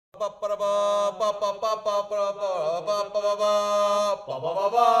Welcome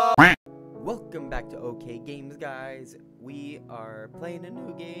back to OK Games, guys. We are playing a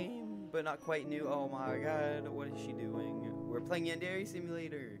new game, but not quite new. Oh my god, what is she doing? We're playing Yandere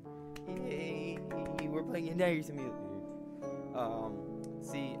Simulator. Yay, we're playing Yandere Simulator.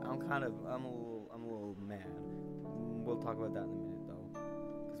 See, I'm a little mad. We'll talk about that in a minute, though,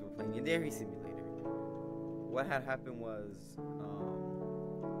 because we're playing Yandere Simulator. What had happened was,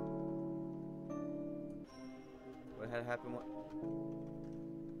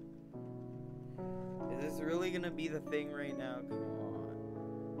 is this really gonna be the thing right now? Come on.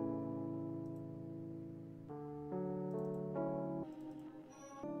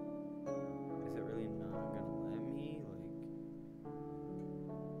 Is it really not gonna let me?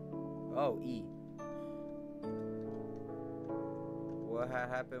 Oh, E. What had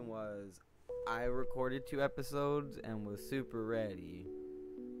happened was, I recorded 2 episodes and was super ready.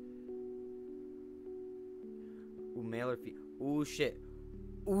 Ooh, male or female? Ooh, shit.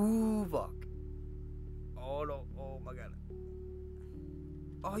 Ooh, fuck. Oh, no. Oh, my God.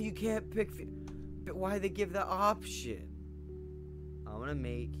 Oh, you can't pick... But why they give that option? I'm gonna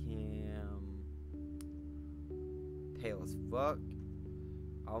make him... pale as fuck.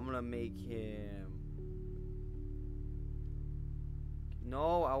 I'm gonna make him...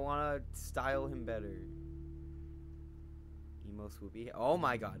 No, I wanna style him better. Emo swoopy. Oh,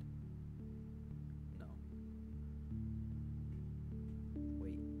 my God.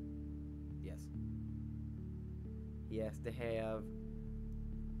 He has to have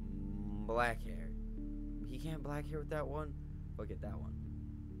black hair. He can't black hair with that one. Look at that one.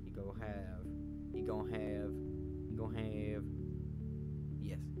 He gonna have.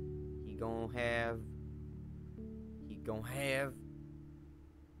 Yes. He gonna have.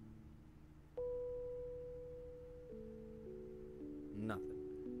 Nothing.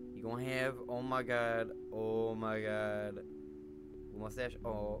 He gonna have. Oh my god. Mustache.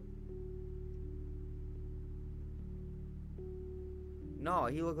 Oh. No,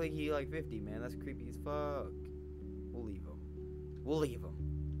 he looked like he like 50, man. That's creepy as fuck. We'll leave him.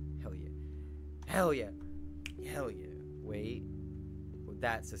 Hell yeah. Wait. Well,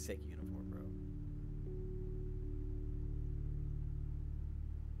 that's a sick uniform, bro.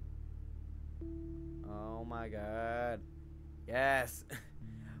 Oh my god. Yes.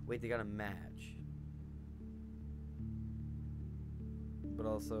 Wait, they gotta match. But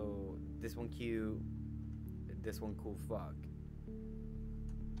also, this one cute. This one cool fuck.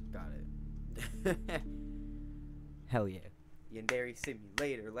 Got it. Hell yeah. Yandere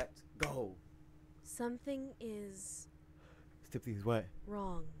Simulator, let's go. Something is... Please, what?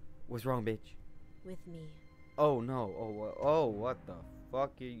 wrong. What's wrong, bitch? With me. Oh, no. Oh, what the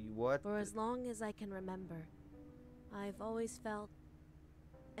fuck are you, what? For as long as I can remember, I've always felt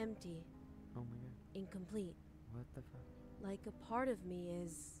empty. Oh my god. Incomplete. What the fuck? Like a part of me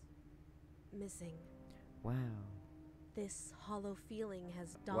is missing. Wow. This hollow feeling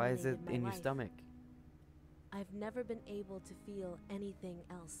has dominated my life. Why is it in your stomach? I've never been able to feel anything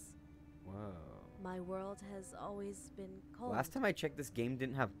else. Whoa. My world has always been cold. Last time I checked, this game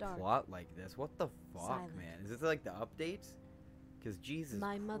didn't have dark, plot like this. What the fuck, silent. man? Is this like the updates? Because Jesus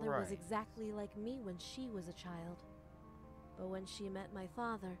My mother Christ. was exactly like me when she was a child. But when she met my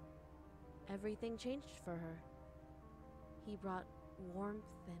father, everything changed for her. He brought warmth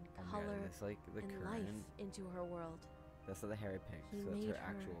and color like the and current. life into her world. That's the Harry pick. He So that's made her her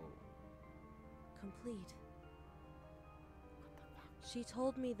actual. complete. She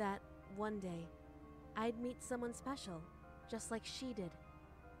told me that one day I'd meet someone special, just like she did.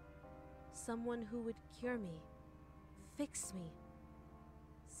 Someone who would cure me, fix me,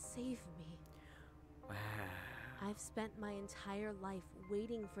 save me. Wow. I've spent my entire life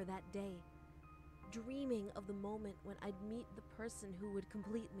waiting for that day, dreaming of the moment when I'd meet the person who would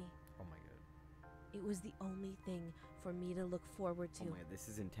complete me. Oh my god. It was the only thing for me to look forward to. Oh my god, this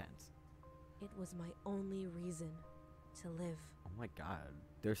is intense. It was my only reason to live. Oh my god.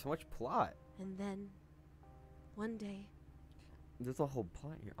 There's so much plot. And then, one day... There's a whole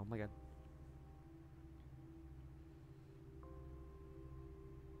plot here. Oh my god.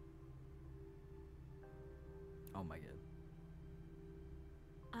 Oh my god.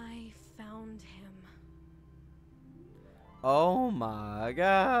 I found him. Oh my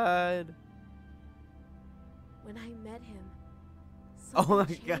god. When I met him, Oh my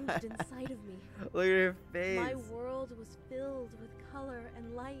something god. changed inside of me. Look at her face. My world was filled with color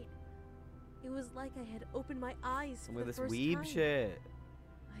and light. It was like I had opened my eyes Some for of the this first weeb time. shit.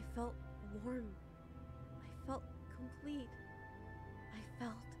 I felt warm. I felt complete. I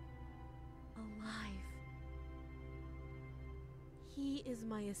felt alive. He is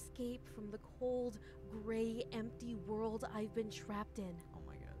my escape from the cold, gray, empty world I've been trapped in. Oh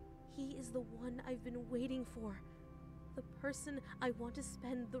my god. He is the one I've been waiting for. The person I want to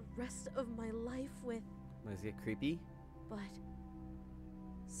spend the rest of my life with. Does it get creepy? But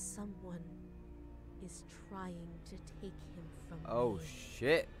someone is trying to take him from me. Oh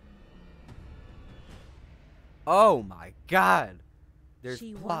shit. Oh my god. There's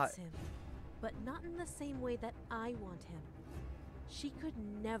She plot. wants him, but not in the same way that I want him. She could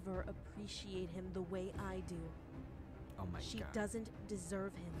never appreciate him the way I do. Oh my She god. doesn't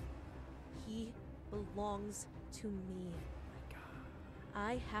deserve him. He belongs to me. Oh my god.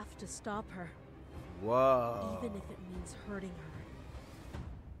 I have to stop her, Whoa. even if it means hurting her.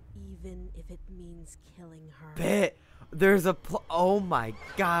 Even if it means killing her. Bit. There's a oh my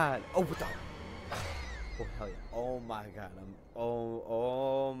god. Oh what the oh hell yeah. Oh my god.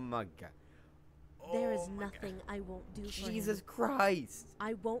 Oh my god. There is Oh my nothing God. I won't do for Jesus him. Christ.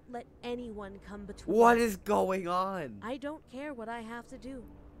 I won't let anyone come between What us. is going on? I don't care what I have to do.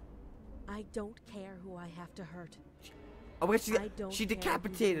 I don't care who I have to hurt. Oh my god, I don't she care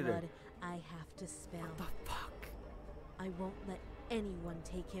decapitated whose her. blood I have to spill. What the fuck? I won't let anyone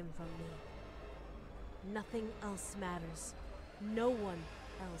take him from me. Nothing else matters. No one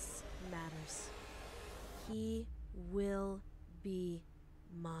else matters. He will be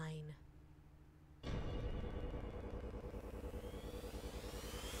mine.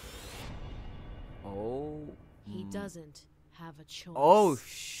 Oh. He doesn't have a choice. Oh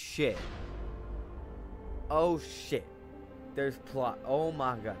shit. Oh shit. There's plot. Oh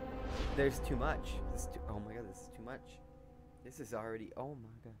my god. There's too much. Oh my god, this is too much. This is already. Oh my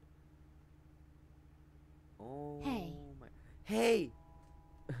god. Oh. Hey. My. Hey.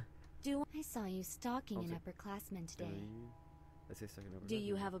 I saw you stalking an Okay. upperclassman today. Let's say second over. Do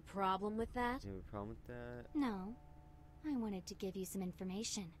you have a problem with that? Do you have a problem with that? No. I wanted to give you some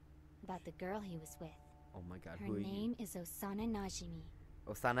information about the girl he was with. Oh my god. Her Who are name is Osana Najimi.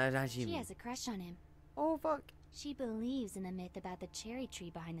 you? Osana Najimi. She has a crush on him. Oh fuck. She believes in the myth about the cherry tree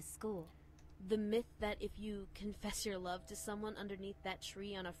behind the school. The myth that if you confess your love to someone underneath that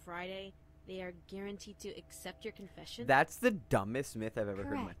tree on a Friday, they are guaranteed to accept your confession? That's the dumbest myth I've ever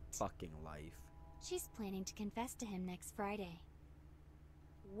heard in my Correct. fucking life. She's planning to confess to him next Friday.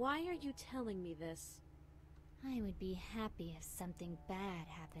 Why are you telling me this? I would be happy if something bad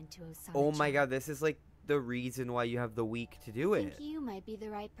happened to Osana. Oh my god, this is like the reason why you have the week to do I it. think you might be the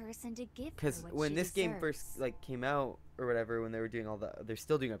right person to give her Because what when she this game deserves. first like came out or whatever, when they were doing all the, they're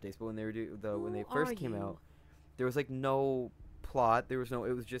still doing updates, but when they were when they Who first are came you? out, there was like no plot. There was no.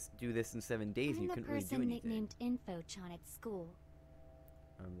 It was just do this in 7 days, and I'm you the couldn't really do person anything. nicknamed Infochan at school.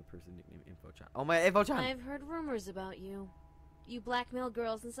 I'm the person nicknamed Infochan. Oh my Infochan! I've heard rumors about you. You blackmail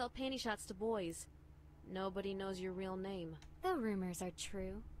girls and sell panty shots to boys. Nobody knows your real name. The rumors are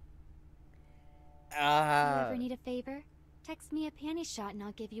true. If you Ah. ever need a favor, text me a panty shot and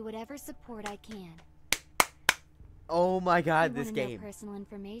I'll give you whatever support I can. Oh my god, If you this wanna know game. personal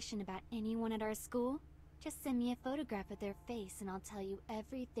information about anyone at our school? Just send me a photograph of their face and I'll tell you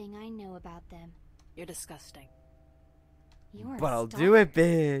everything I know about them. You're disgusting. You're But a I'll stalker. do it,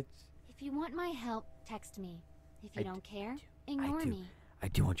 bitch. If you want my help, text me. If you I don't care, I ignore do. me. I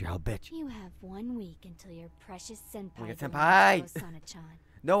do want your help, bitch. You have 1 week until your precious senpai my God, belongs senpai! to Osana-chan.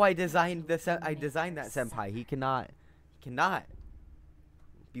 No, I designed That's the what I makes designed her that senpai. He cannot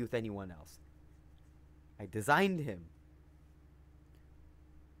be with anyone else. I designed him.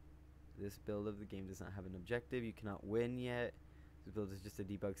 This build of the game does not have an objective. You cannot win yet. This build is just a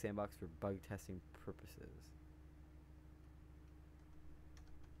debug sandbox for bug testing purposes.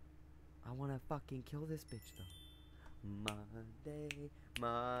 I want to fucking kill this bitch though. Monday,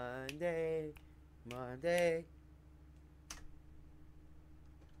 Monday, Monday.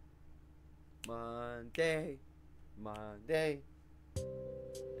 Monday, Monday.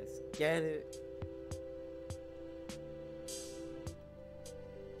 Let's get it.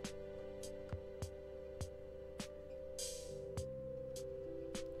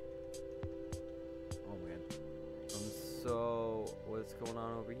 Oh my god. So what's going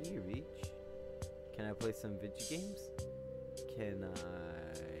on over here, Reach? Can I play some video games? Can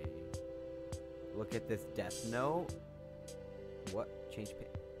I look at this Death Note? What? Change page.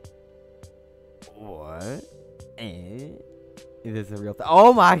 What? It is a real thing.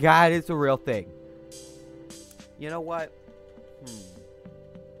 Oh my god, it's a real thing. You know what?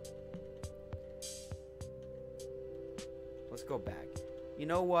 Let's go back. You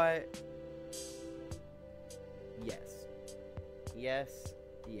know what? Yes. Yes.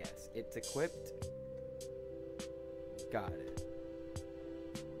 Yes. It's equipped. Got it.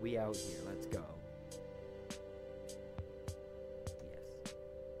 We out here. Let's go.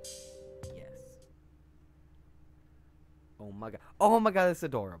 Oh my god. Oh my god, that's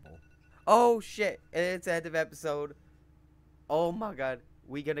adorable. Oh shit. And it's the end of episode. Oh my god.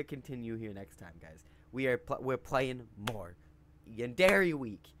 We're gonna continue here next time, guys. We're playing more. Yandere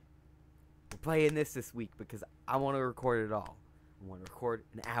week. We're playing this week because I want to record it all. I want to record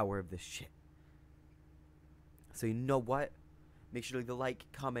an hour of this shit. So you know what? Make sure to leave a like,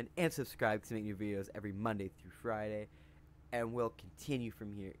 comment, and subscribe to make new videos every Monday through Friday. And we'll continue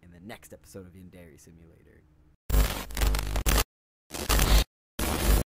from here in the next episode of Yandere Simulator.